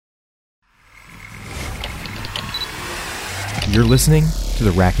You're listening to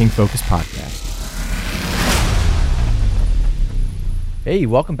the Racking Focus Podcast. Hey,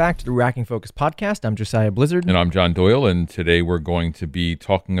 welcome back to the Racking Focus Podcast. I'm Josiah Blizzard. And I'm John Doyle, and today we're going to be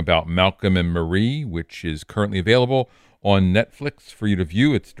talking about Malcolm and Marie, which is currently available on Netflix for you to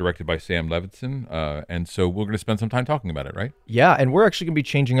view. It's directed by Sam Levinson, and so we're going to spend some time talking about it, right? Yeah, and we're actually going to be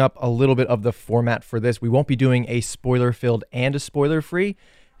changing up a little bit of the format for this. We won't be doing a spoiler-filled and a spoiler-free.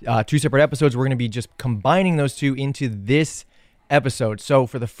 Two separate episodes. We're going to be just combining those two into this episode. So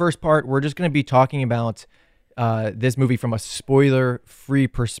for the first part, we're just going to be talking about this movie from a spoiler-free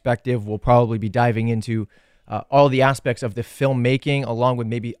perspective. We'll probably be diving into all the aspects of the filmmaking, along with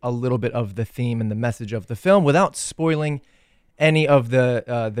maybe a little bit of the theme and the message of the film, without spoiling any of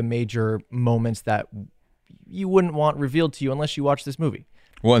the major moments that you wouldn't want revealed to you unless you watch this movie.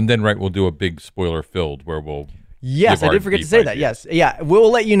 Well, and then, we'll do a big spoiler-filled where we'll... Yes, I did forget to say that. Yes. Yeah, we'll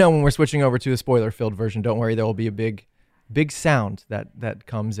let you know when we're switching over to the spoiler-filled version. Don't worry, there will be a big sound that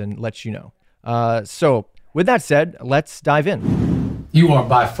comes and lets you know. So, with that said, let's dive in. You are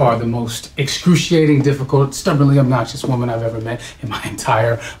by far the most excruciating, difficult, stubbornly obnoxious woman I've ever met in my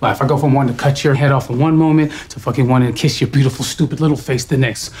entire life. I go from wanting to cut your head off in one moment to fucking wanting to kiss your beautiful, stupid little face the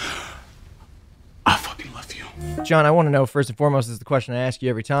next. I fucking love you. John, I want to know, first and foremost, is the question I ask you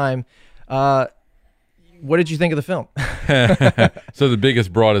every time. What did you think of the film? So the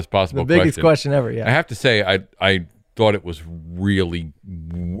biggest, broadest possible question. The biggest question ever, yeah. I have to say, I thought it was really...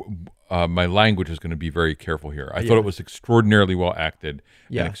 my language is going to be very careful here. I thought it was extraordinarily well acted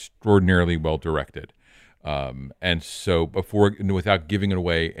and extraordinarily well directed. And so without giving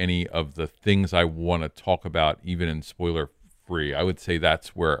away any of the things I want to talk about, even in spoiler free, I would say that's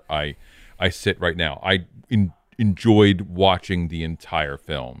where I sit right now. I enjoyed watching the entire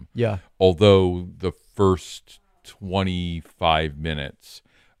film. Yeah. Although the first 25 minutes,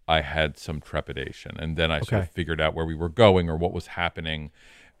 I had some trepidation. And then I sort of figured out where we were going or what was happening.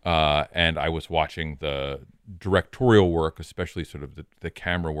 And I was watching the directorial work, especially sort of the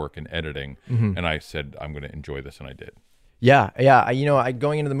camera work and editing, and I said, I'm going to enjoy this, and I did. Yeah.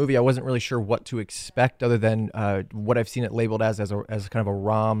 Going into the movie, I wasn't really sure what to expect other than what I've seen it labeled as kind of a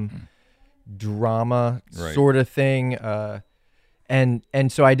rom drama sort of thing.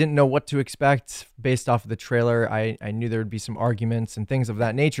 And so I didn't know what to expect based off of the trailer. I knew there would be some arguments and things of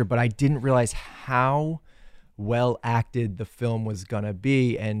that nature, but I didn't realize how well acted the film was gonna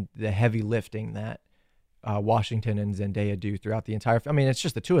be and the heavy lifting that Washington and Zendaya do throughout the entire film. I mean, it's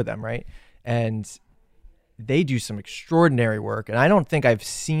just the two of them, right? And they do some extraordinary work, and I don't think I've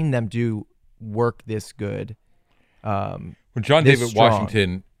seen them do work this good. Well, John David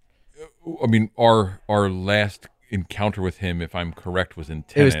Washington, I mean, our last encounter with him, if I'm correct, was in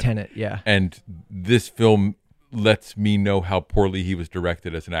Tenet. It was Tenet, yeah. And this film lets me know how poorly he was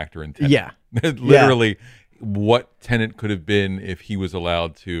directed as an actor in Tenet. Yeah. Literally. Yeah. What Tenet could have been if he was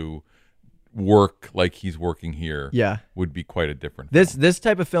allowed to work like he's working here would be quite a different film. This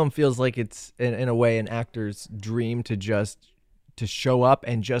type of film feels like it's in a way an actor's dream to show up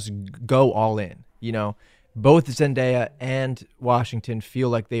and just go all in. You know, both Zendaya and Washington feel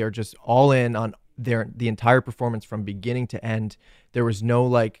like they are just all in on the entire performance from beginning to end. There was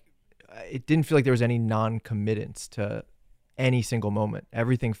no it didn't feel like there was any non-committance to any single moment.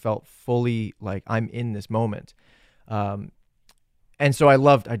 Everything felt fully like I'm in this moment. And so I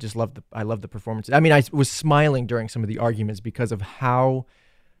loved the performance. I mean, I was smiling during some of the arguments because of how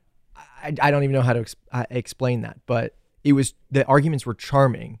I don't even know how to explain that, but the arguments were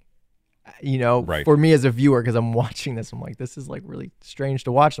charming, for me as a viewer, because I'm watching this. I'm like, this is like really strange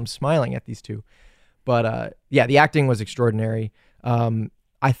to watch. I'm smiling at these two, but the acting was extraordinary.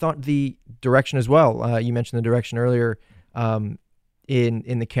 I thought the direction as well. You mentioned the direction earlier.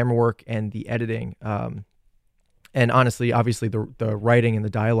 In the camera work and the editing, and honestly, obviously the writing and the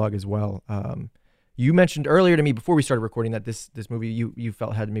dialogue as well. You mentioned earlier to me before we started recording that this movie you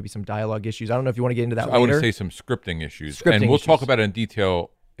felt had maybe some dialogue issues. I don't know if you want to get into that later. I want to say some scripting issues, and we'll talk about it in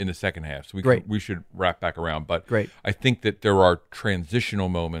detail in the second half. So we should wrap back around. But I think that there are transitional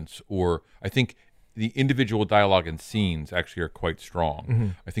moments, or I think the individual dialogue and scenes actually are quite strong. Mm-hmm.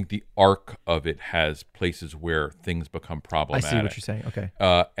 I think the arc of it has places where things become problematic. I see what you're saying.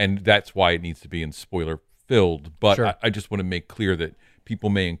 Okay. And that's why it needs to be in spoiler filled. But sure. I just want to make clear that people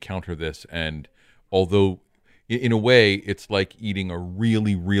may encounter this, and although in a way it's like eating a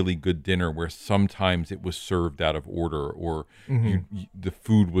really, really good dinner where sometimes it was served out of order, or the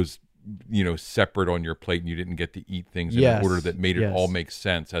food was separate on your plate and you didn't get to eat things in an order that made it all make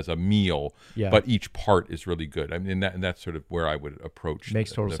sense as a meal, but each part is really good. I mean, and that's sort of where I would approach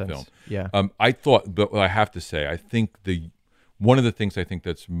Makes total the sense. film. Yeah. I thought, but I have to say, I think one of the things I think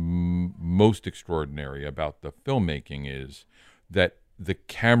that's most extraordinary about the filmmaking is that the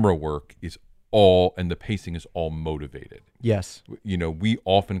camera work is all, and the pacing is all motivated. Yes. You know, we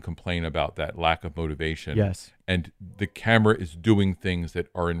often complain about that lack of motivation. Yes. And the camera is doing things that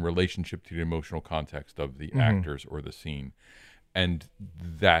are in relationship to the emotional context of the actors or the scene. And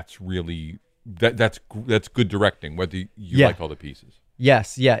that's really, that's good directing, whether you like all the pieces.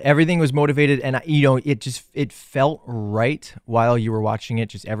 Yes, yeah, everything was motivated, and it felt right while you were watching it.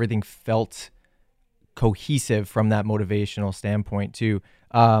 Just everything felt cohesive from that motivational standpoint too.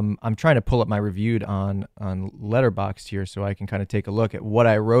 I'm trying to pull up my review on Letterboxd here so I can kind of take a look at what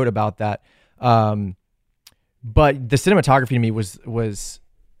I wrote about that. But the cinematography to me was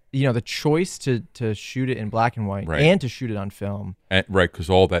the choice to shoot it in black and white and to shoot it on film. Right, because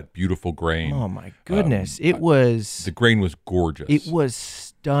all that beautiful grain. Oh my goodness, the grain was gorgeous. It was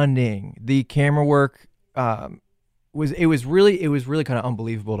stunning. The camera work was really kind of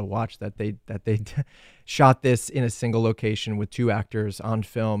unbelievable to watch that they shot this in a single location with two actors on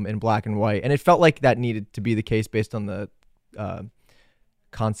film in black and white, and it felt like that needed to be the case based on the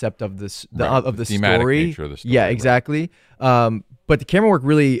concept of the story. Nature of the story. Yeah, exactly. But the camera work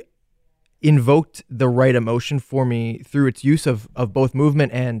really invoked the right emotion for me through its use of both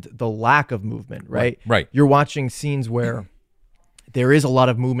movement and the lack of movement, right? Right. You're watching scenes where there is a lot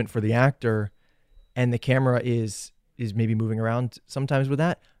of movement for the actor and the camera is maybe moving around sometimes with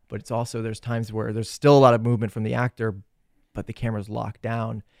that, but it's also, there's times where there's still a lot of movement from the actor, but the camera's locked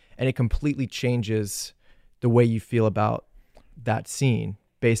down, and it completely changes the way you feel about that scene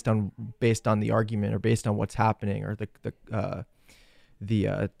based on the argument or based on what's happening or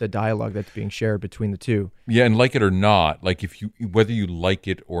the dialogue that's being shared between the two. Yeah, and like it or not, like whether you like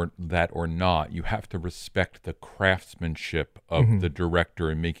it or not, you have to respect the craftsmanship of the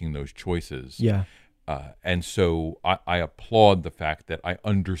director in making those choices. Yeah. And so I applaud the fact that I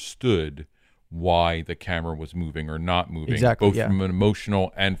understood why the camera was moving or not moving, both from an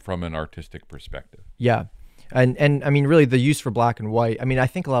emotional and from an artistic perspective. Yeah. And I mean, really, the use for black and white. I mean, I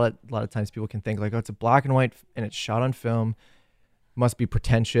think a lot of times people can think like, oh, it's a black and white and it's shot on film, must be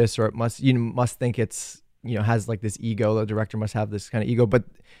pretentious, or it must think it's has like this ego. The director must have this kind of ego. But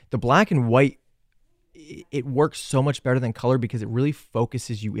the black and white, it works so much better than color because it really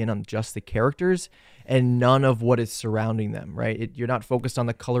focuses you in on just the characters and none of what is surrounding them. Right? You're not focused on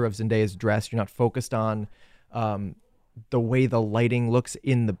the color of Zendaya's dress. You're not focused on the way the lighting looks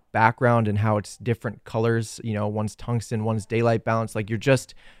in the background and how it's different colors, one's tungsten, one's daylight balance. Like you're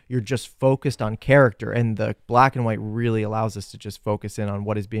just focused on character, and the black and white really allows us to just focus in on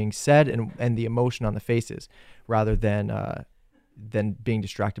what is being said and the emotion on the faces rather than being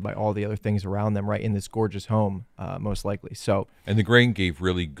distracted by all the other things around them, right, in this gorgeous home, most likely. So, and the grain gave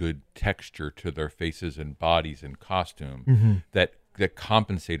really good texture to their faces and bodies and costume that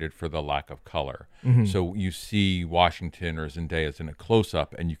compensated for the lack of color. So you see Washington or Zendaya's in a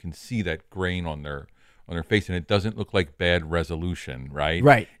close-up, and you can see that grain on their face, and it doesn't look like bad resolution, right?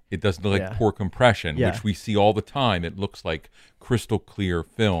 Right. It doesn't look like poor compression, which we see all the time. It looks like crystal clear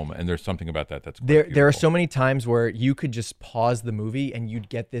film, and there's something about that that's quite beautiful. There are so many times where you could just pause the movie and you'd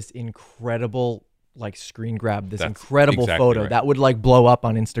get this incredible screen grab, this incredible photo that would blow up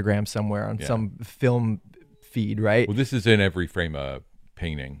on Instagram somewhere on some film feed, right? Well, this is in every frame of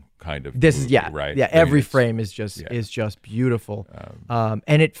painting kind of this movie, is right? Yeah, every frame is just beautiful.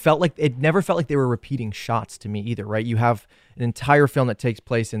 And it never felt like they were repeating shots to me either, right? You have an entire film that takes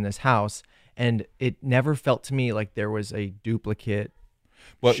place in this house, and it never felt to me like there was a duplicate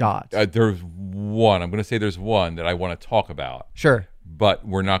shot. There's one. I'm going to say there's one that I want to talk about. Sure. But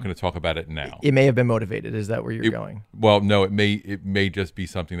we're not going to talk about it now. It may have been motivated. Is that where you're going? Well, no, it may just be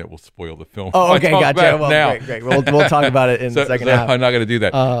something that will spoil the film. Oh, okay, gotcha. Well, great. We'll talk about it in the second half. I'm not going to do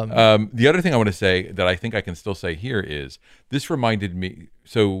that. The other thing I want to say that I think I can still say here is this reminded me.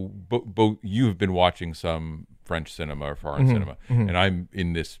 So, both you have been watching some French cinema or foreign cinema, and I'm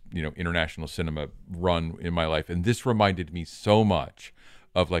in this international cinema run in my life, and this reminded me so much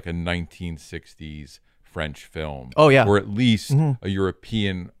of like a 1960s French film, or at least a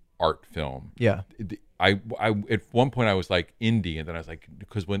European art film. Yeah, I at one point I was like indie, and then I was like,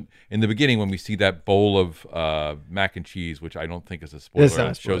 because when in the beginning when we see that bowl of mac and cheese, which I don't think is a spoiler,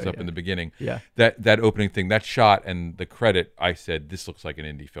 it shows up in the beginning. Yeah, that opening thing, that shot and the credit, I said this looks like an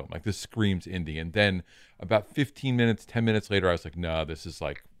indie film. Like this screams indie. And then about 10 minutes later, I was like, no, this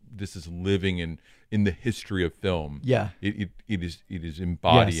is living in the history of film. Yeah, it is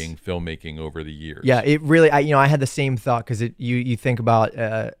embodying filmmaking over the years. Yeah, it really. I had the same thought because you think about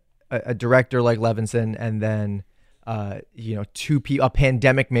a director like Levinson, and then two people, a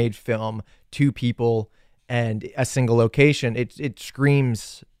pandemic made film, two people, and a single location. It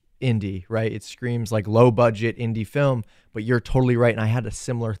screams indie, right? It screams like low budget indie film, but you're totally right. And I had a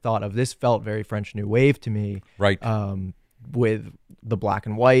similar thought of this felt very French New Wave to me. Right. With the black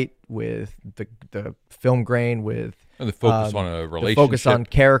and white, with the film grain, with and the focus on a relationship. The focus on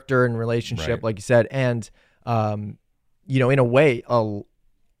character and relationship, Right. like you said. And, in a way,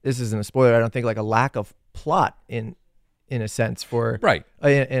 this isn't a spoiler, I don't think, like a lack of plot in a sense for Right.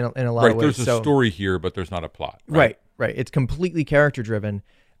 In a lot of ways. There's a story here, but there's not a plot. Right. It's completely character driven.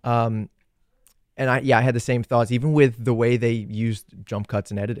 And I had the same thoughts, even with the way they used jump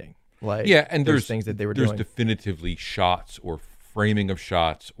cuts and editing. Like, And there's things that they were doing. doing. There's definitively shots or framing of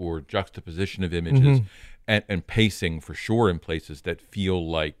shots or juxtaposition of images and pacing for sure in places that feel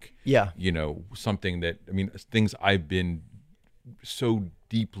like, something that, things I've been so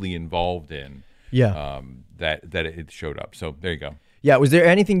deeply involved in. That it showed up. So there you go. Yeah. Was there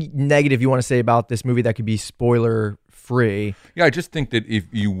anything negative you want to say about this movie that could be spoiler free? Yeah, I just think that if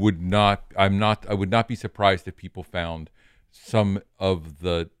you would not, I would not be surprised if people found some of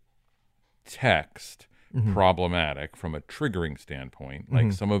the text problematic from a triggering standpoint.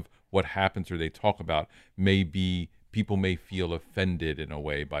 Like some of what happens or they talk about people may feel offended in a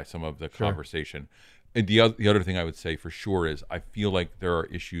way by some of the conversation. And the other thing I would say for sure is I feel like there are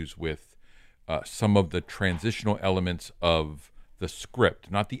issues with some of the transitional elements of the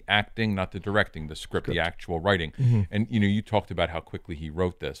script, not the acting, not the directing, the script. The actual writing. And you talked about how quickly he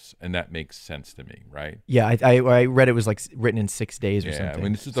wrote this, and that makes sense to me, right? Yeah, I read it was like written in 6 days or something. I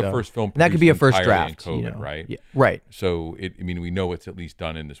mean, this is the first film, and that could be a first entirely draft, in COVID, right? Yeah, right. So we know it's at least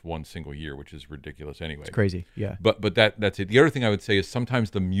done in this one single year, which is ridiculous anyway. It's crazy, yeah. But that's it. The other thing I would say is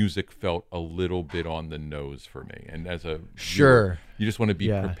sometimes the music felt a little bit on the nose for me, and as a viewer, you just want to be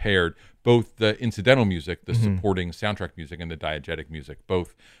prepared. Both the incidental music, the supporting soundtrack music, and the diegetic music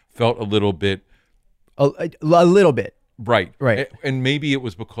both felt a little bit. A little bit. Right. Right. And maybe it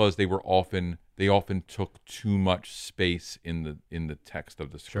was because they often took too much space in the text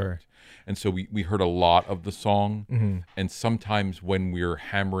of the script. And so we heard a lot of the song. And sometimes when we're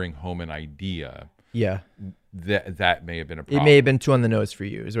hammering home an idea, that may have been a problem. It may have been too on the nose for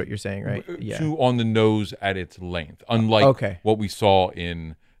you, is what you're saying, right? Too on the nose at its length. Unlike what we saw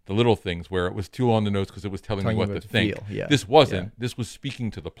in The Little Things, where it was too on the nose because it was telling you what to think. This wasn't. This was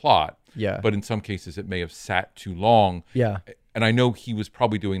speaking to the plot. But in some cases, it may have sat too long. And I know he was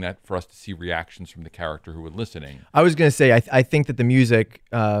probably doing that for us to see reactions from the character who were listening. I was going to say, I think that the music,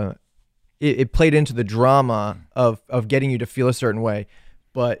 it played into the drama of getting you to feel a certain way.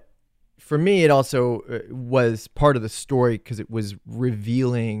 But for me, it also was part of the story because it was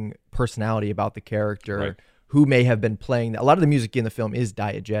revealing personality about the character who may have been playing. A lot of the music in the film is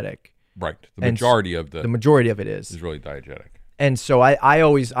diegetic. Right. The majority of it is really diegetic. And so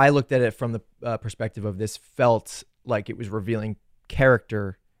I looked at it from the perspective of this felt like it was revealing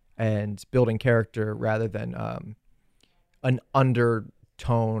character and building character rather than an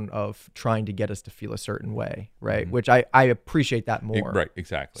undertone of trying to get us to feel a certain way, right? Which I appreciate that more. Right,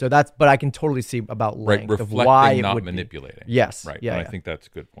 exactly. So but I can totally see about length reflecting, of why it not would manipulating. Be. Yes. Right. Yeah. I think that's a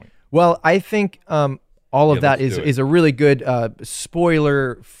good point. Well, I think all of that is a really good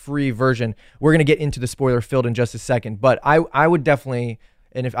spoiler-free version. We're going to get into the spoiler-filled in just a second, but I would definitely,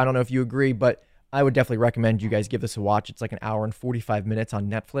 and I don't know if you agree, but I would definitely recommend you guys give this a watch. It's like an hour and 45 minutes on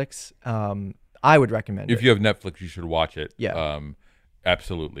Netflix. I would recommend it. If you have Netflix, you should watch it. Yeah.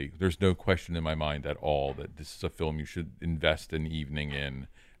 Absolutely. There's no question in my mind at all that this is a film you should invest an evening in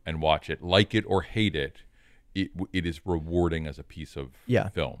and watch it. Like it or hate it, it is rewarding as a piece of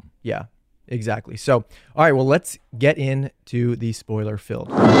film. Yeah. Exactly. So, all right, well, let's get into the spoiler filled.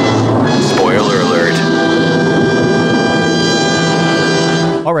 Spoiler alert.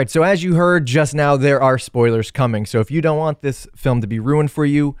 All right, so as you heard just now, there are spoilers coming. So if you don't want this film to be ruined for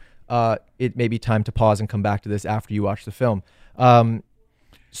you, it may be time to pause and come back to this after you watch the film.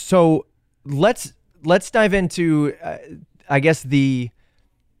 So let's dive into, I guess the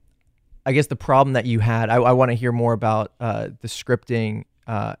problem that you had. I want to hear more about the scripting.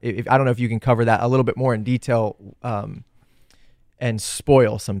 If I don't know if you can cover that a little bit more in detail and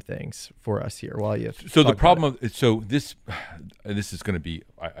spoil some things for us here while you. So the problem this is going to be.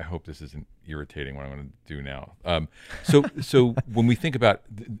 I hope this isn't irritating what I'm going to do now. So when we think about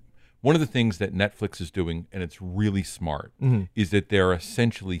one of the things that Netflix is doing, and it's really smart, is that they're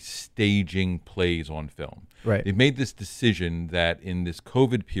essentially staging plays on film. Right. They've made this decision that in this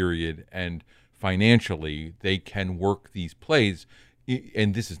COVID period and financially, they can work these plays.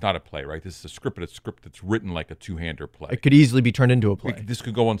 And this is not a play, right? This is a script that's written like a two-hander play. It could easily be turned into a play. This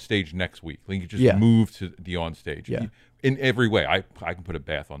could go on stage next week. Like you just move to the on stage. Yeah. In every way, I can put a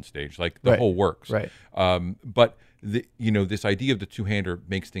bath on stage. Like the whole works. Right. But this idea of the two-hander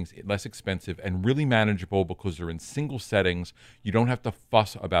makes things less expensive and really manageable because they're in single settings. You don't have to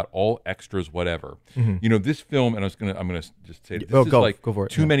fuss about all extras, whatever. This film, and I'm gonna just say this is go for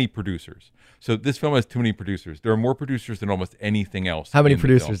it. too many producers. So this film has too many producers. There are more producers than almost anything else. How many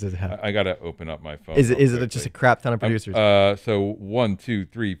producers does it have? I gotta open up my phone. Is it just a crap ton of producers? So 1, 2,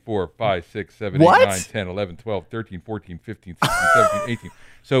 3, 4, 5, 6, 7, What? 8, 9, 10, 11, 12, 13, 14, 15, 16, 17, 18.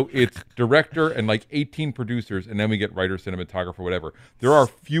 So it's director and like 18 producers, and then we get writer, cinematographer, whatever. There are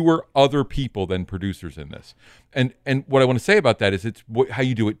fewer other people than producers in this. And what I want to say about that is it's how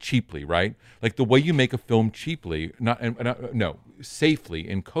you do it cheaply, right? Like the way you make a film cheaply, safely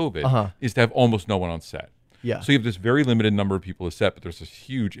in COVID, is to have almost no one on set. Yeah. So you have this very limited number of people a set, but there's this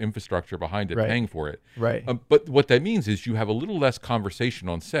huge infrastructure behind it paying for it. Right. But what that means is you have a little less conversation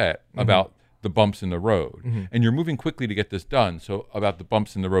on set about the bumps in the road, and you're moving quickly to get this done. So about the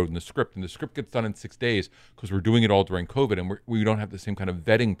bumps in the road and the script gets done in 6 days because we're doing it all during COVID, and we don't have the same kind of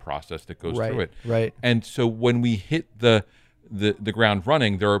vetting process that goes through it. Right. And so when we hit the ground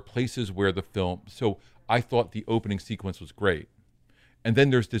running, there are places where the film. So I thought the opening sequence was great, and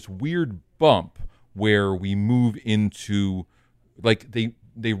then there's this weird bump where we move into, like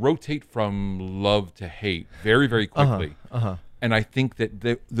they rotate from love to hate very, very quickly. And I think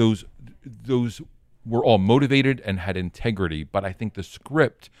that those were all motivated and had integrity, but I think the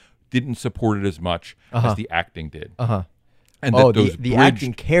script didn't support it as much as the acting did. And the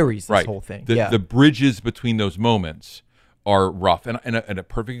acting carries this whole thing. The bridges between those moments are rough. And a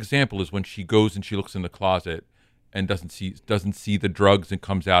perfect example is when she goes and she looks in the closet and doesn't see the drugs and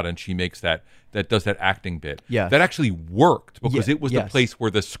comes out and she makes that does that acting bit. Yeah. That actually worked because it was the place where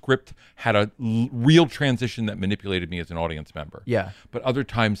the script had a real transition that manipulated me as an audience member. Yeah. But other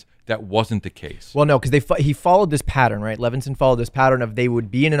times that wasn't the case. Well, no, because he followed this pattern, right? Levinson followed this pattern of they would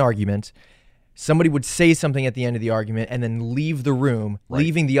be in an argument, somebody would say something at the end of the argument and then leave the room,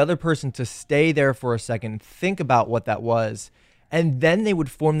 leaving the other person to stay there for a second, think about what that was. And then they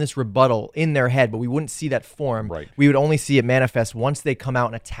would form this rebuttal in their head, but we wouldn't see that form. Right. We would only see it manifest once they come out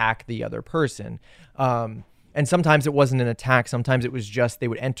and attack the other person. And sometimes it wasn't an attack. Sometimes it was just they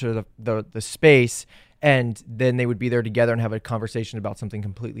would enter the space, and then they would be there together and have a conversation about something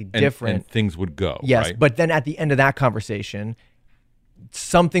completely different. And things would go. Yes, right? But then at the end of that conversation,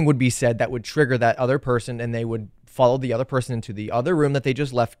 something would be said that would trigger that other person, and they would follow the other person into the other room that they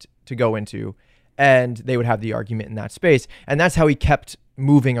just left to go into. And they would have the argument in that space. And that's how he kept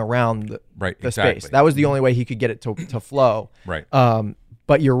moving around the space. That was the only way he could get it to flow. Right.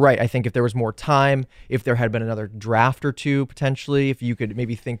 But you're right. I think if there was more time, if there had been another draft or two, potentially, if you could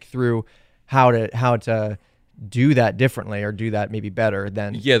maybe think through how to do that differently or do that maybe better,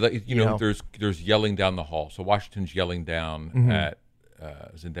 then there's yelling down the hall. So Washington's yelling down at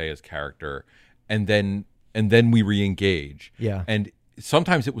Zendaya's character, and then we re-engage. Yeah. And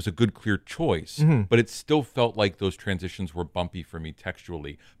sometimes it was a good, clear choice, but it still felt like those transitions were bumpy for me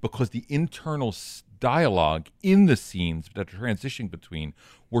textually because the internal dialogue in the scenes that are transitioning between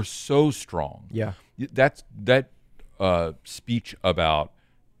were so strong. Yeah. That speech about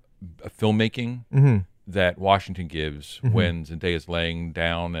filmmaking that Washington gives when Zendaya's laying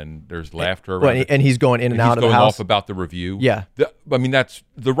down and there's laughter around and he's going in and out of the house. He's going off about the review. Yeah. That's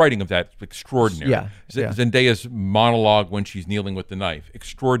the writing of that extraordinary. Yeah. Zendaya's monologue when she's kneeling with the knife,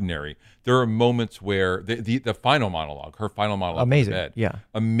 extraordinary. There are moments where the final monologue, her final monologue, amazing. In bed, yeah,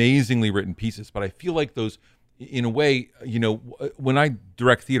 amazingly written pieces. But I feel like those, in a way, when I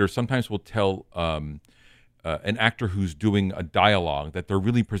direct theater, sometimes we'll tell an actor who's doing a dialogue that they're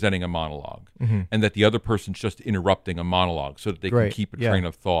really presenting a monologue, and that the other person's just interrupting a monologue so that they can keep a train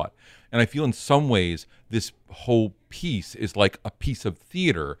of thought. And I feel in some ways this whole piece is like a piece of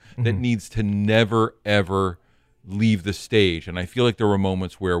theater that needs to never, ever leave the stage. And I feel like there were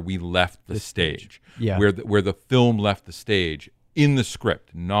moments where we left the stage, where the film left the stage in the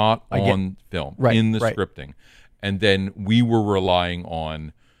script, not on film, in the scripting. And then we were relying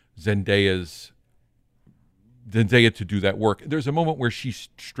on Zendaya to do that work. There's a moment where she's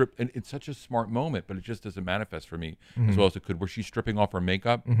stripped, and it's such a smart moment, but it just doesn't manifest for me as well as it could, where she's stripping off her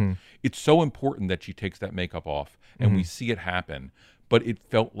makeup. It's so important that she takes that makeup off, and we see it happen, but it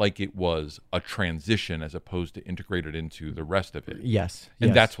felt like it was a transition as opposed to integrated into the rest of it. Yes.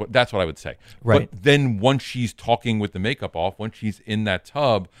 And that's what I would say. Right. But then once she's talking with the makeup off, once she's in that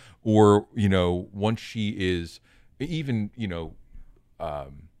tub, or, once she is even,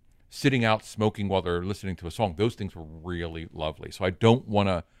 sitting out smoking while they're listening to a song, those things were really lovely. So I don't want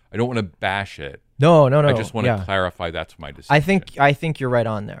to bash it. No. I just want to clarify that's my decision. I think you're right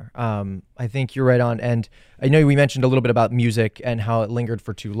on there. I think you're right on, and I know we mentioned a little bit about music and how it lingered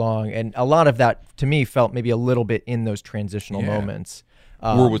for too long, and a lot of that to me felt maybe a little bit in those transitional moments.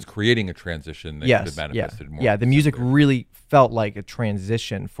 Or was creating a transition that could have manifested more. Yeah, the music really felt like a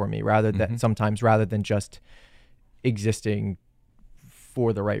transition for me, rather than rather than just existing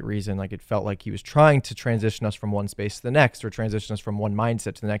for the right reason. Like it felt like he was trying to transition us from one space to the next, or transition us from one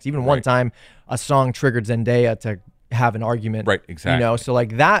mindset to the next. Even one time, a song triggered Zendaya to have an argument. Right, exactly. You know, so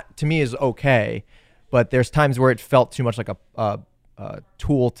like that to me is okay, but there's times where it felt too much like a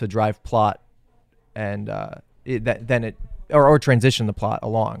tool to drive plot, and or transition the plot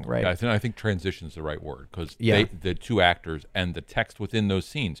along. Right. Yeah, I think transition is the right word, because the two actors and the text within those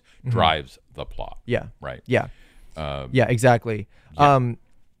scenes drives the plot. Yeah. Right. Yeah. Yeah, exactly. Yeah.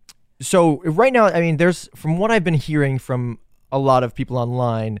 So right now, I mean, there's, from what I've been hearing from a lot of people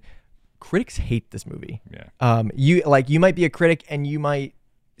online, critics hate this movie. Yeah. You might be a critic and you might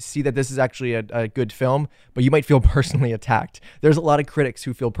see that this is actually a good film, but you might feel personally attacked. There's a lot of critics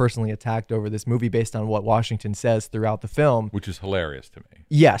who feel personally attacked over this movie based on what Washington says throughout the film, which is hilarious to me.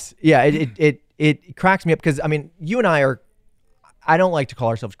 Yes. Yeah. It cracks me up, because I mean, you and I don't like to call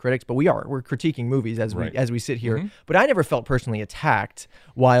ourselves critics, but we're critiquing movies as we sit here. But I never felt personally attacked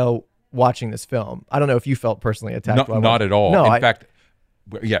while watching this film. I don't know if you felt personally attacked. Not at all. In fact,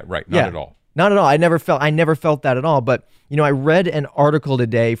 yeah, right. Not at all. Not at all. I never felt that at all. But you know, I read an article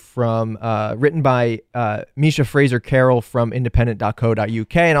today from written by Misha Fraser Carroll from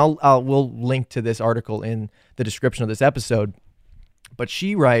independent.co.uk, and we'll link to this article in the description of this episode. But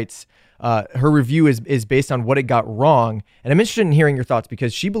she writes, her review is based on what it got wrong, and I'm interested in hearing your thoughts,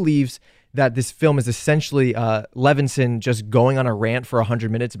 because she believes that this film is essentially Levinson just going on a rant for 100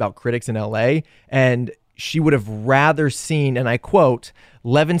 minutes about critics in LA, and she would have rather seen, and I quote,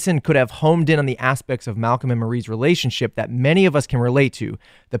 Levinson could have homed in on the aspects of Malcolm and Marie's relationship that many of us can relate to: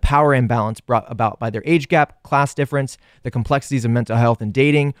 the power imbalance brought about by their age gap, class difference, the complexities of mental health and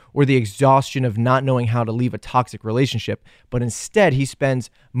dating, or the exhaustion of not knowing how to leave a toxic relationship. But instead, he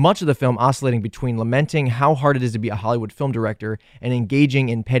spends much of the film oscillating between lamenting how hard it is to be a Hollywood film director and engaging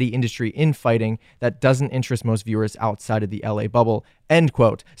in petty industry infighting that doesn't interest most viewers outside of the LA bubble, end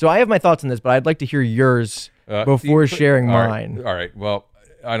quote. So I have my thoughts on this, but I'd like to hear yours before sharing mine. All right. Well,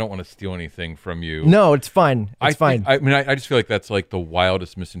 I don't want to steal anything from you. No, it's fine. It's fine. I mean, I just feel like that's like the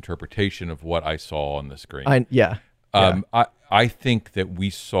wildest misinterpretation of what I saw on the screen. I think that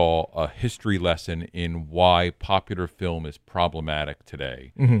we saw a history lesson in why popular film is problematic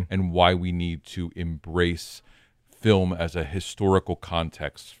today, and why we need to embrace film as a historical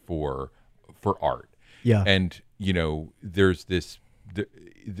context for art. Yeah. And, you know, there's this...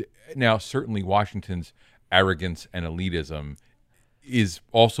 now, certainly Washington's arrogance and elitism is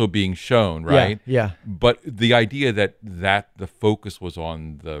also being shown, right? Yeah. But the idea that the focus was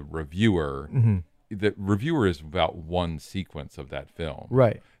on the reviewer, the reviewer is about one sequence of that film.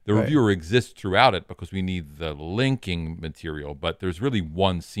 Right. The reviewer exists throughout it because we need the linking material, but there's really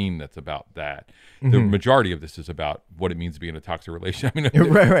one scene that's about that. The majority of this is about what it means to be in a toxic relationship. I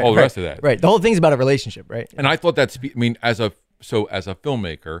mean, all the rest of that. Right. The whole thing's about a relationship, right? And I thought that's, I mean, as a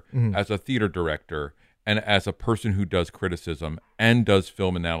filmmaker, as a theater director, and as a person who does criticism and does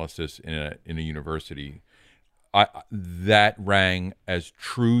film analysis in a university, that rang as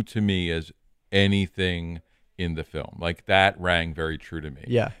true to me as anything in the film. Like, that rang very true to me.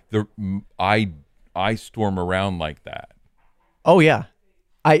 Yeah. I storm around like that. Oh yeah.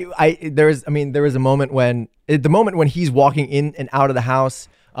 There was a moment when he's walking in and out of the house,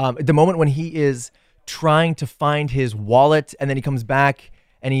 the moment when he is trying to find his wallet, and then he comes back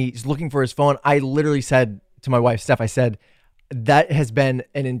and he's looking for his phone. I literally said to my wife, Steph, I said, that has been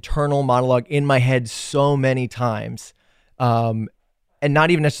an internal monologue in my head so many times. And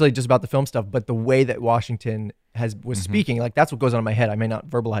not even necessarily just about the film stuff, but the way that Washington was speaking, like, that's what goes on in my head. I may not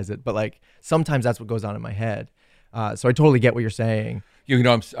verbalize it, but like sometimes that's what goes on in my head. So I totally get what you're saying. You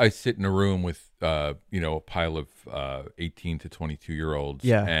know, I sit in a room with, a pile of 18 to 22-year-olds,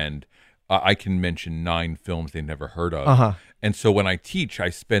 and I can mention 9 films they've never heard of. And so when I teach,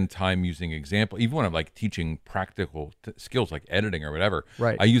 I spend time using example. Even when I'm like teaching practical skills like editing or whatever,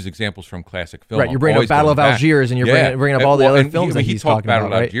 I use examples from classic film. Right, you're bringing up Battle of Algiers, and you're bringing up all the other films that he's talking about.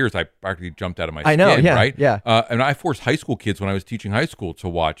 Battle of Algiers, I practically jumped out of my skin, right? Yeah. And I forced high school kids when I was teaching high school to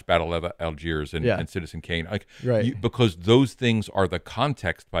watch Battle of Algiers and Citizen Kane, because those things are the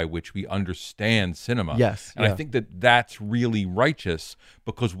context by which we understand cinema. Yes, and I think that that's really righteous,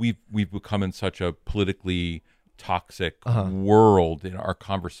 because we've become in such a politically toxic world, and our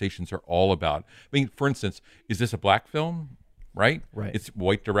conversations are all about, I mean, for instance, is this a black film? right? Right. It's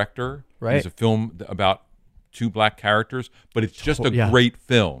white director. Right. It's a film about two black characters, but it's just a Yeah. great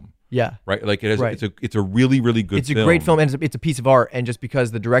film. Yeah. Right, like it has. Right. It's a really really good. It's a great film, and it's a piece of art. And just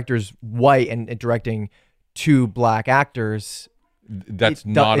because the director's white and directing two black actors, that's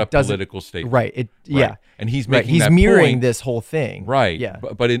not a political statement, right? Yeah, and he's right. making He's that mirroring point, this whole thing, right? Yeah,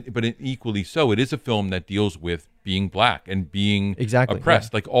 but equally so, it is a film that deals with being black and being Exactly,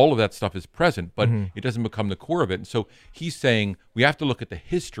 oppressed. yeah. Like all of that stuff is present, but it doesn't become the core of it. And so he's saying we have to look at the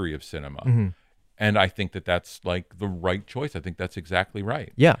history of cinema. And I think that that's like the right choice. I think that's exactly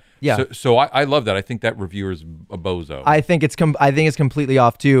right. Yeah, yeah. So I love that. I think that reviewer is a bozo. I think it's completely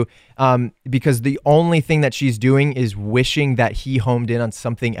off too, because the only thing that she's doing is wishing that he homed in on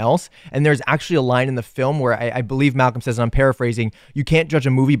something else. And there's actually a line in the film where I believe Malcolm says, and I'm paraphrasing, you can't judge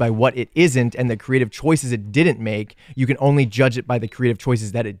a movie by what it isn't and the creative choices it didn't make. You can only judge it by the creative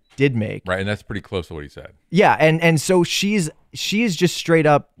choices that it did make. Right, and that's pretty close to what he said. Yeah, and so she's just straight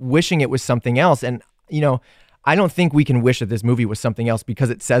up wishing it was something else. And I don't think we can wish that this movie was something else because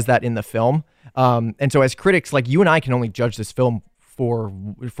it says that in the film. And so as critics, like you and I can only judge this film for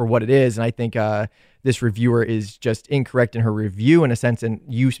what it is. And I think this reviewer is just incorrect in her review in a sense. And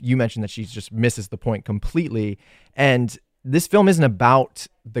you mentioned that she just misses the point completely. And this film isn't about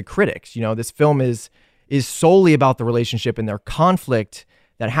the critics. This film is solely about the relationship and their conflict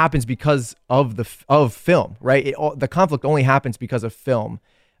that happens because of film, right? The conflict only happens because of film.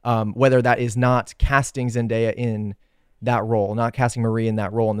 Whether that is not casting Zendaya in that role, not casting Marie in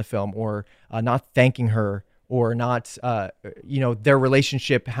that role in the film, or not thanking her, or not, their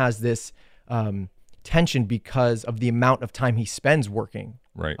relationship has this tension because of the amount of time he spends working.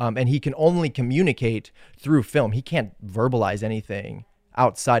 Right. And he can only communicate through film. He can't verbalize anything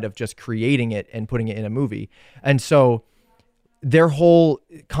outside of just creating it and putting it in a movie. And so their whole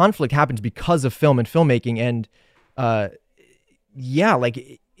conflict happens because of film and filmmaking. And but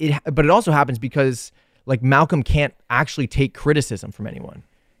it also happens because like Malcolm can't actually take criticism from anyone,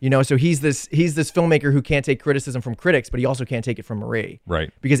 so he's this filmmaker who can't take criticism from critics, but he also can't take it from Marie.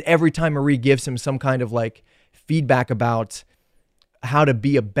 Right. Because every time Marie gives him some kind of like feedback about how to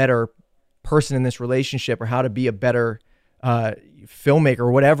be a better person in this relationship or how to be a better filmmaker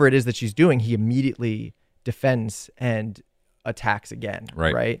or whatever it is that she's doing, he immediately defends and attacks again.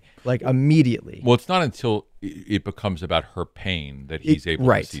 Right. Like immediately. Well, it's not until it becomes about her pain that he's able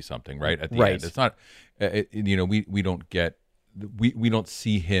to see something, right? At the end. It's not, we don't get, we don't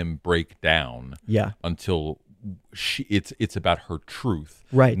see him break down until it's about her truth,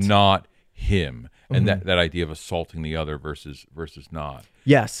 right? Not him. And that idea of assaulting the other versus not.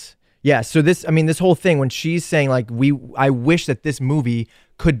 Yes. Yeah. So this whole thing, when she's saying like, I wish that this movie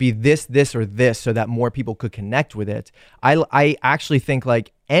could be this, or this, so that more people could connect with it. I actually think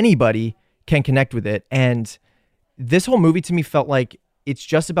like anybody can connect with it. And this whole movie to me felt like it's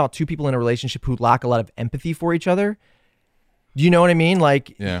just about two people in a relationship who lack a lot of empathy for each other. Do you know what I mean?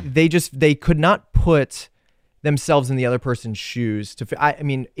 Like they could not put themselves in the other person's shoes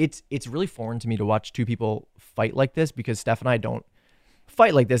it's really foreign to me to watch two people fight like this because Steph and I don't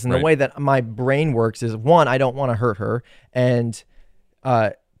fight like this. And the way that my brain works is, one, I don't want to hurt her. And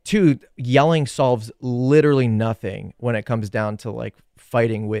two, yelling solves literally nothing when it comes down to like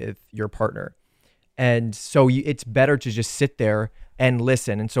fighting with your partner. And so it's better to just sit there and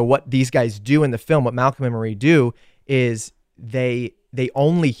listen. And so what these guys do in the film, what Malcolm and Marie do, is they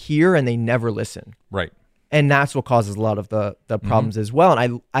only hear and they never listen. Right. And that's what causes a lot of the problems as well.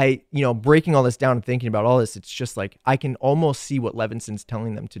 And I breaking all this down and thinking about all this, it's just like I can almost see what Levinson's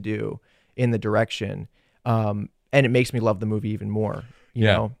telling them to do in the direction. And it makes me love the movie even more. You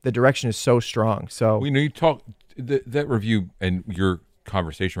know, the direction is so strong. So you talk that review and your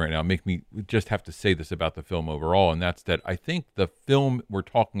conversation right now make me just have to say this about the film overall, and that's that I think the film we're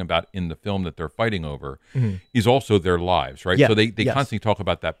talking about in the film that they're fighting over is also their lives, right? So they constantly talk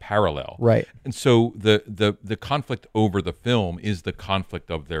about that parallel, right? And so the conflict over the film is the conflict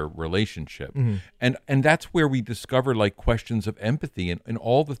of their relationship, and that's where we discover like questions of empathy and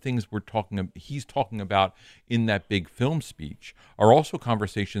all the things he's talking about in that big film speech are also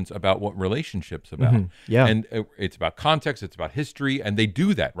conversations about what relationships about. And it's about context, it's about history. And they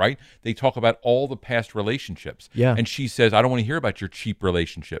do that, right? They talk about all the past relationships. And she says, I don't want to hear about your cheap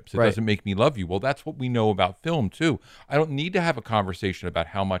relationships. It doesn't make me love you. Well, that's what we know about film, too. I don't need to have a conversation about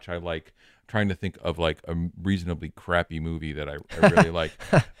how much I like trying to think of like a reasonably crappy movie that I really like.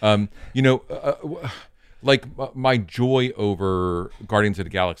 Like my joy over Guardians of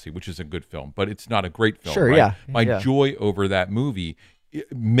the Galaxy, which is a good film, but it's not a great film. Sure, right? yeah. My joy over that movie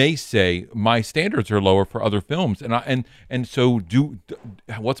may say my standards are lower for other films, and so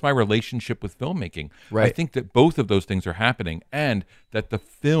what's my relationship with filmmaking? Right. I think that both of those things are happening, and that the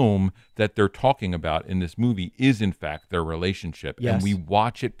film that they're talking about in this movie is in fact their relationship, Yes. and we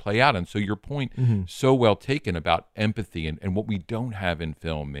watch it play out. And so your point, so well taken about empathy and what we don't have in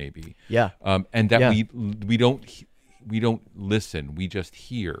film, maybe, and that we don't listen, we just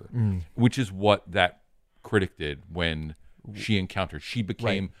hear, which is what that critic did when she encountered. She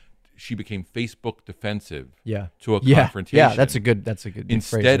became Facebook defensive to a confrontation. Yeah, that's a good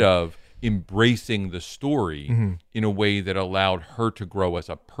instead phrasing. of embracing the story in a way that allowed her to grow as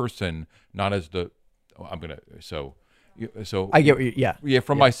a person, not as the so I get what you,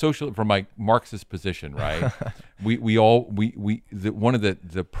 from my Marxist position, right? One of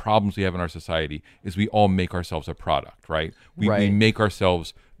the problems we have in our society is we all make ourselves a product, right? We make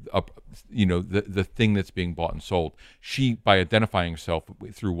ourselves the thing that's being bought and sold. She, by identifying herself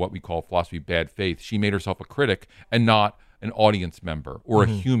through what we call philosophy bad faith, she made herself a critic and not an audience member or a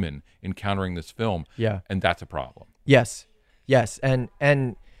human encountering this film. Yeah. And that's a problem. Yes. And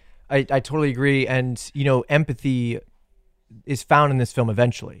I totally agree. And, empathy is found in this film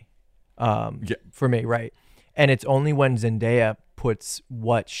eventually, for me, right? And it's only when Zendaya puts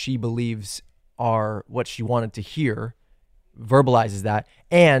what she believes are what she wanted to hear, verbalizes that,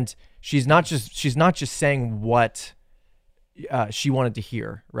 and she's not just saying what she wanted to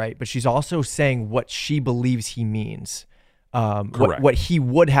hear, right? But she's also saying what she believes he means. What he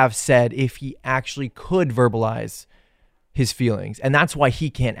would have said if he actually could verbalize his feelings. And that's why he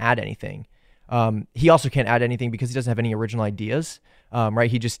can't add anything. He also can't add anything because he doesn't have any original ideas,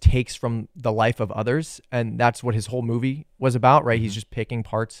 right? He just takes from the life of others, and that's what his whole movie was about, right? He's just picking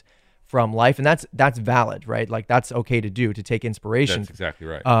parts from life, and that's valid, right? Like, that's okay to do, to take inspiration. That's exactly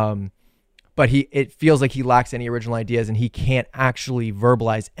right. But it feels like he lacks any original ideas, and he can't actually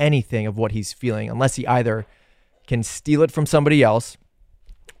verbalize anything of what he's feeling unless he either can steal it from somebody else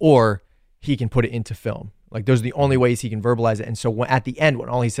or he can put it into film. Like, those are the only ways he can verbalize it. And so at the end, when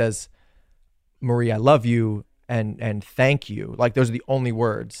all he says, "Marie, I love you," and "thank you," like, those are the only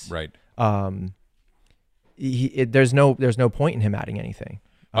words. Right. There's no point in him adding anything.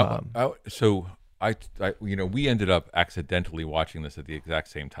 We ended up accidentally watching this at the exact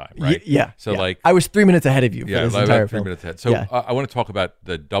same time, right? So like, I was 3 minutes ahead of you for this entire about 3 film. minutes ahead. So I want to talk about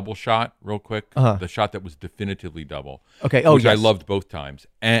the double shot real quick. The shot that was definitively double. Okay. Which I loved both times,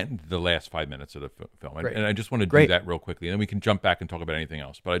 and the last 5 minutes of the film. And I just want to do that real quickly, and then we can jump back and talk about anything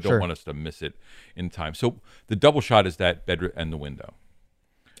else. But I don't want us to miss it in time. So the double shot is that bed and the window.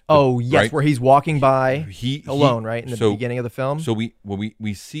 Oh, yes, right? Where he's walking by alone, right, in the so, beginning of the film. So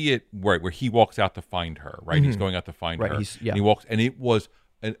we see it right where he walks out to find her, right? He's going out to find her. And he walks, and it was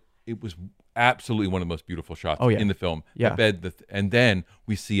absolutely one of the most beautiful shots in the film. Yeah. The bed, and then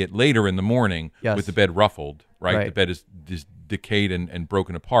we see it later in the morning with the bed ruffled, right? The bed is decayed and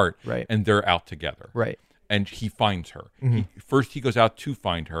broken apart, right? And they're out together, right? And he finds her. First, he goes out to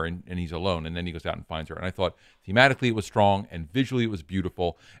find her, and he's alone. And then he goes out and finds her. And I thought thematically it was strong, and visually it was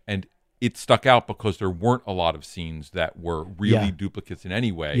beautiful. And it stuck out because there weren't a lot of scenes that were really duplicates in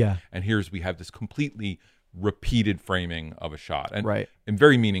any way. Yeah. And we have this completely repeated framing of a shot. And, right. and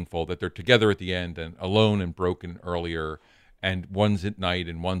very meaningful that they're together at the end and alone and broken earlier. And one's at night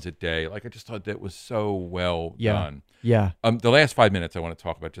and one's at day. Like, I just thought that was so well done. Yeah. The last 5 minutes I want to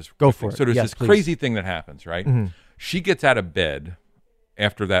talk about just go quickly. for it. So there's this crazy thing that happens, right? She gets out of bed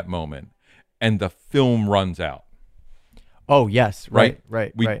after that moment, and the film runs out. Oh yes, right.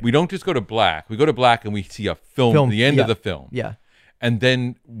 We don't just go to black. We go to black and we see a film the end of the film. Yeah. And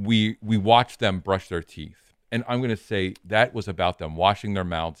then we watch them brush their teeth. And I'm going to say that was about them washing their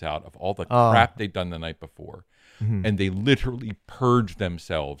mouths out of all the crap they'd done the night before. And they literally purge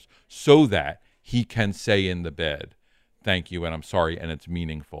themselves so that he can say in the bed, "Thank you, and I'm sorry," and it's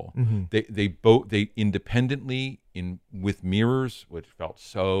meaningful. They independently with mirrors, which felt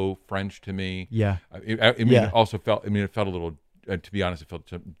so French to me. Yeah. It also felt. It felt a little. To be honest, it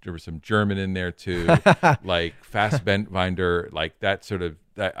felt there was some German in there too, like Fassbinder, like that sort of.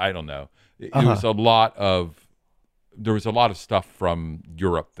 I don't know. There was a lot of. There was a lot of stuff from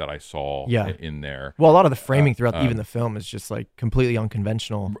Europe that I saw in there. Well, a lot of the framing throughout even the film is just like completely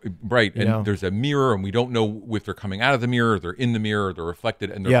unconventional. Right. And there's a mirror, and we don't know if they're coming out of the mirror, or they're in the mirror, or they're reflected,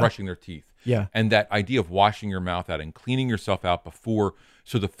 and they're brushing their teeth. Yeah. And that idea of washing your mouth out and cleaning yourself out before.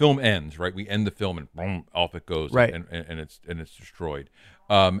 So the film ends, right? We end the film and boom, off it goes, right. and it's destroyed.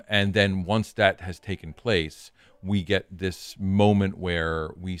 And then once that has taken place, we get this moment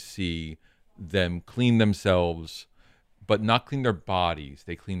where we see them clean themselves, but not clean their bodies.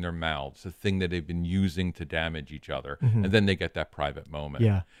 They clean their mouths, the thing that they've been using to damage each other. And then they get that private moment.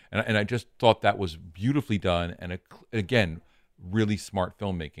 Yeah. And I just thought that was beautifully done. And again, really smart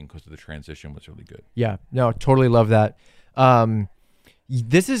filmmaking because of the transition was really good. Yeah, no, totally love that.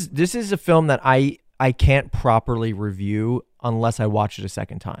 This is a film that I can't properly review unless I watch it a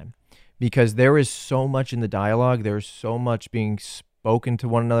second time, because there is so much in the dialogue. There is so much being spoken to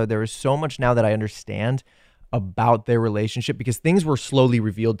one another. There is so much now that I understand about their relationship, because things were slowly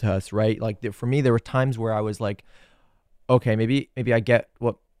revealed to us, right? Like for me, there were times where I was like, okay, maybe I get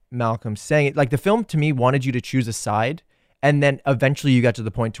what Malcolm's saying. Like the film to me wanted you to choose a side. And then eventually you got to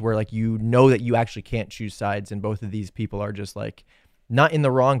the point to where like, you know that you actually can't choose sides. And both of these people are just like not in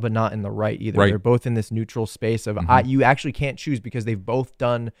the wrong, but not in the right either. Right. They're both in this neutral space of you actually can't choose, because they've both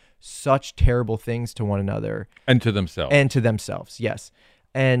done such terrible things to one another. And to themselves. Yes.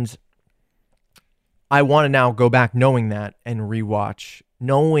 And I want to now go back knowing that and rewatch,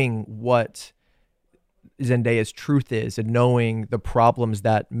 knowing what Zendaya's truth is, and knowing the problems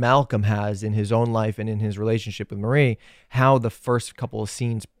that Malcolm has in his own life and in his relationship with Marie, how the first couple of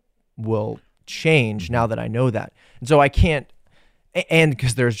scenes will change now that I know that. And so I can't, and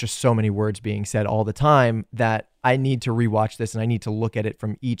because there's just so many words being said all the time, that I need to rewatch this and I need to look at it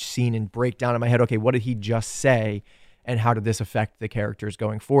from each scene and break down in my head, okay, what did he just say? And how did this affect the characters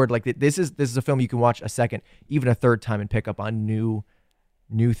going forward? Like this is a film you can watch a second, even a third time, and pick up on new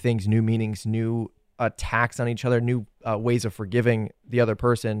things, new meanings, new attacks on each other, new ways of forgiving the other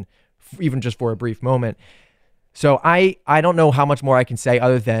person, even just for a brief moment. So I don't know how much more I can say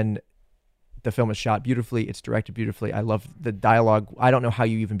other than the film is shot beautifully. It's directed beautifully. I love the dialogue. I don't know how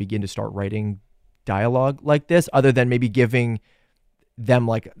you even begin to start writing dialogue like this, other than maybe giving them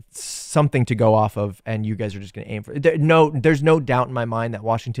like something to go off of, and you guys are just going to aim for it. There's no doubt in my mind that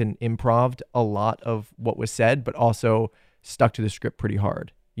Washington improv'd a lot of what was said, but also stuck to the script pretty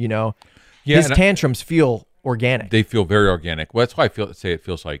hard. You know, his tantrums feel organic. They feel very organic. Well, that's why I say it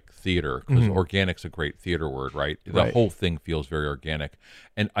feels like theater, because organic's a great theater word, right? The whole thing feels very organic.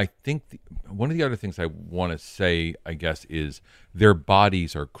 And I think one of the other things I want to say, I guess, is their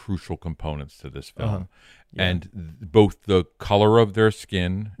bodies are crucial components to this film. Yeah. And both the color of their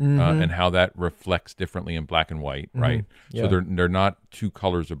skin and how that reflects differently in black and white, right? Yeah. So they're not two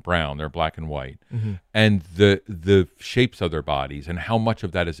colors of brown; they're black and white. And the shapes of their bodies and how much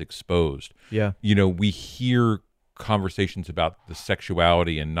of that is exposed. Yeah, you know, we hear conversations about the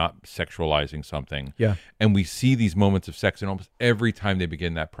sexuality and not sexualizing something. Yeah, and we see these moments of sex, and almost every time they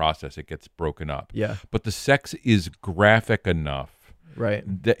begin that process, it gets broken up. Yeah, but the sex is graphic enough, right?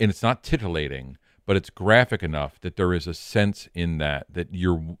 And it's not titillating, but it's graphic enough that there is a sense in that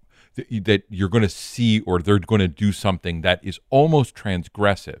you're going to see, or they're going to do something that is almost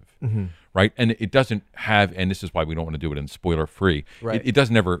transgressive, right? And it doesn't have, and this is why we don't want to do it in spoiler free. Right. It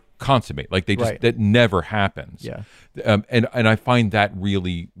doesn't ever consummate. Like that never happens. Yeah. And I find that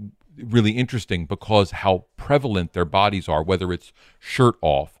really, really interesting, because how prevalent their bodies are, whether it's shirt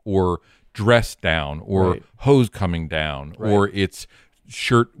off or dress down or hose coming down, or it's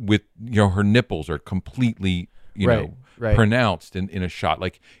shirt with, her nipples are completely, pronounced in a shot.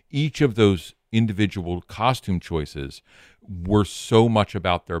 Like each of those individual costume choices were so much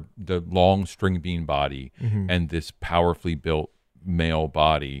about the long string bean body and this powerfully built male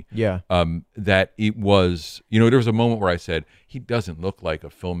body. Yeah. That it was, there was a moment where I said, he doesn't look like a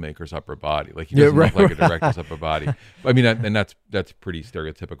filmmaker's upper body. Like he doesn't look like a director's upper body. I mean, and that's pretty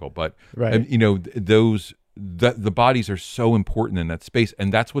stereotypical, but the bodies are so important in that space,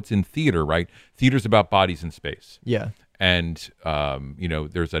 and that's what's in theater, right? Theater's about bodies in space. Yeah. And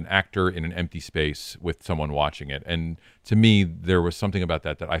there's an actor in an empty space with someone watching it, and to me, there was something about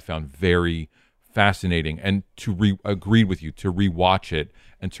that I found very fascinating, and agreed with you, to rewatch it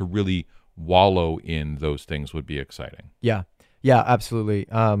and to really wallow in those things would be exciting. Yeah, absolutely.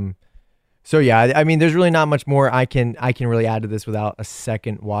 So yeah, I mean, there's really not much more I can really add to this without a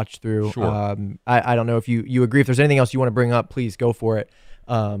second watch through. Sure. I don't know if you agree. If there's anything else you want to bring up, please go for it.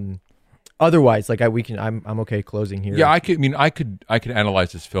 Otherwise, like I'm okay closing here. Yeah, I could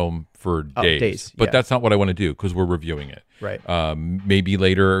analyze this film for days, but that's not what I want to do, because we're reviewing it. Right. Maybe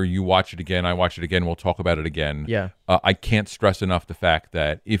later you watch it again, I watch it again, we'll talk about it again. Yeah. I can't stress enough the fact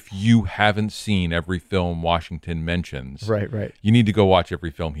that if you haven't seen every film Washington mentions, right, you need to go watch every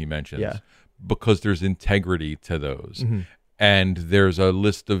film he mentions. Yeah. Because there's integrity to those. And there's a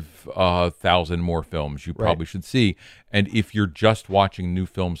list of 1,000 more films you probably should see. And if you're just watching new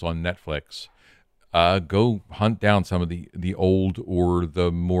films on Netflix, go hunt down some of the old or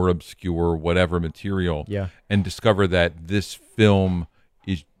the more obscure whatever material, and discover that this film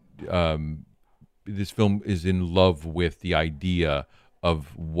is this film is in love with the idea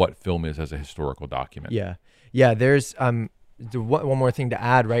of what film is as a historical document. Yeah. There's one more thing to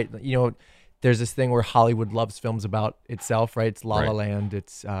add, right? You know, there's this thing where Hollywood loves films about itself, right? It's La La Land.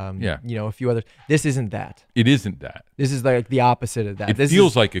 It's you know, a few other. This isn't that. It isn't that. This is like the opposite of that. It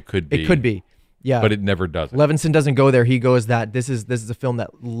feels like it could be. It could be. Yeah. But it never does. Levinson doesn't go there. He goes that this is a film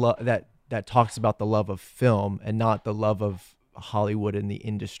that talks about the love of film and not the love of Hollywood and the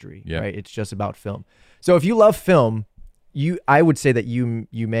industry. Yeah. Right. It's just about film. So if you love film, I would say that you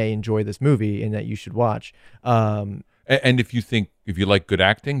may enjoy this movie and that you should watch. And if you like good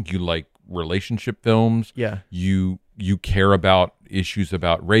acting, you like relationship films. Yeah. You care about issues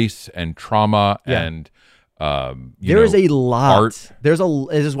about race and trauma and there is a lot. Art. This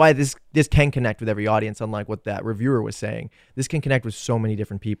is why this can connect with every audience, unlike what that reviewer was saying. This can connect with so many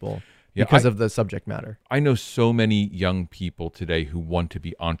different people because of the subject matter. I know so many young people today who want to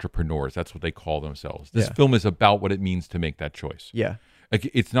be entrepreneurs. That's what they call themselves. This film is about what it means to make that choice. Yeah. Like,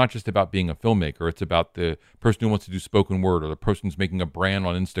 it's not just about being a filmmaker. It's about the person who wants to do spoken word, or the person who's making a brand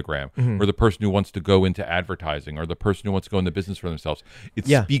on Instagram, or the person who wants to go into advertising, or the person who wants to go into business for themselves. It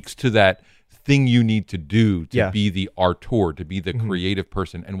speaks to that thing you need to do to be the auteur, to be the creative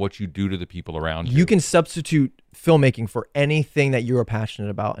person, and what you do to the people around you. You can substitute filmmaking for anything that you're passionate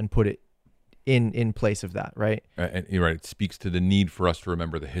about and put it in place of that, right? And you're right. It speaks to the need for us to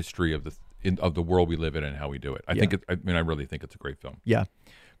remember the history of the world we live in and how we do it. I really think it's a great film. Yeah.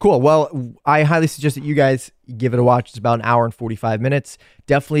 Cool. Well, I highly suggest that you guys give it a watch. It's about an hour and 45 minutes.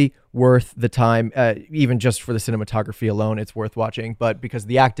 Definitely worth the time. Even just for the cinematography alone, it's worth watching. But because of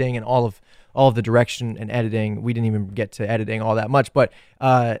the acting and all of the direction and editing, we didn't even get to editing all that much. But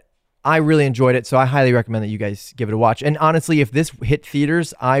I really enjoyed it, so I highly recommend that you guys give it a watch. And honestly, if this hit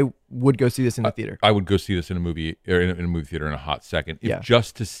theaters, I would go see this in the theater. I would go see this in a movie theater in a hot second,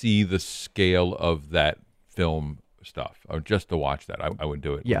 just to see the scale of that film stuff, or just to watch that. I would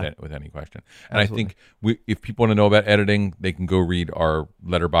do it with any question. And absolutely. I think if people want to know about editing, they can go read our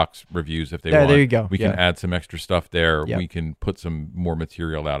Letterboxd reviews if they want. There you go. We can add some extra stuff there. We can put some more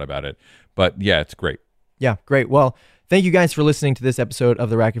material out about it. But yeah, it's great. Yeah, great. Well, thank you guys for listening to this episode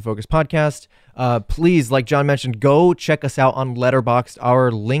of the Rack and Focus podcast. Please, like John mentioned, go check us out on Letterboxd.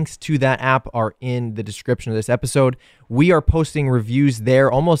 Our links to that app are in the description of this episode. We are posting reviews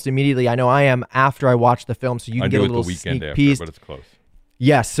there almost immediately. I know I am after I watch the film, so you can get a little sneak peek. But it's close.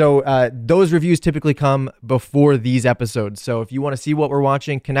 Yeah, so those reviews typically come before these episodes. So if you want to see what we're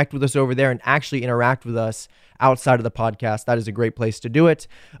watching, connect with us over there and actually interact with us outside of the podcast. That is a great place to do it.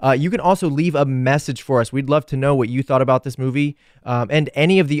 You can also leave a message for us. We'd love to know what you thought about this movie and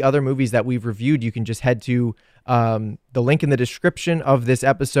any of the other movies that we've reviewed. You can just head to the link in the description of this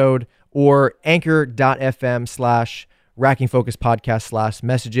episode or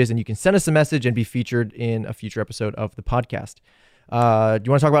anchor.fm/rackingfocuspodcast/messages, and you can send us a message and be featured in a future episode of the podcast. Do you want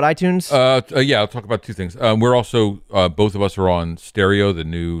to talk about iTunes? Yeah, I'll talk about two things. We're also, both of us are on Stereo, the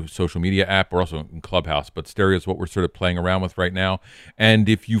new social media app. We're also in Clubhouse, but Stereo is what we're sort of playing around with right now. And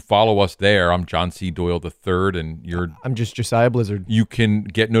if you follow us there, I'm John C. Doyle III, and I'm just Josiah Blizzard. You can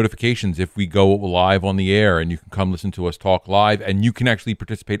get notifications if we go live on the air, and you can come listen to us talk live, and you can actually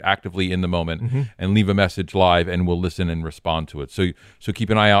participate actively in the moment and leave a message live, and we'll listen and respond to it. So keep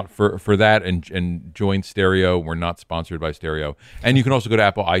an eye out for that, and join Stereo. We're not sponsored by Stereo. And you can also go to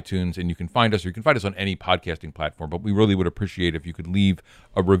Apple iTunes, and you can find us, or you can find us on any podcasting platform. But we really would appreciate if you could leave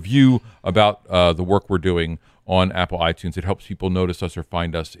a review about the work we're doing on Apple iTunes. It helps people notice us or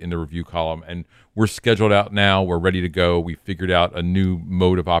find us in the review column. And we're scheduled out now. We're ready to go. We figured out a new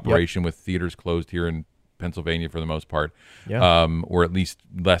mode of operation with theaters closed here in Pennsylvania for the most part, or at least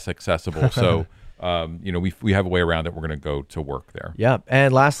less accessible. So we have a way around it. We're going to go to work there. Yeah.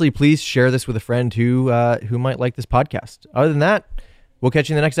 And lastly, please share this with a friend who might like this podcast. Other than that, we'll catch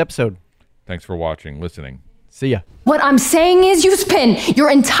you in the next episode. Thanks for watching, listening. See ya. What I'm saying is you spend your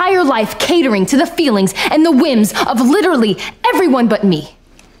entire life catering to the feelings and the whims of literally everyone but me.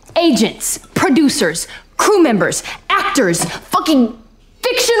 Agents, producers, crew members, actors, fucking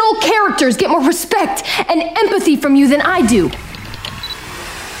fictional characters get more respect and empathy from you than I do.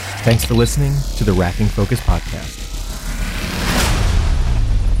 Thanks for listening to the Rack and Focus podcast.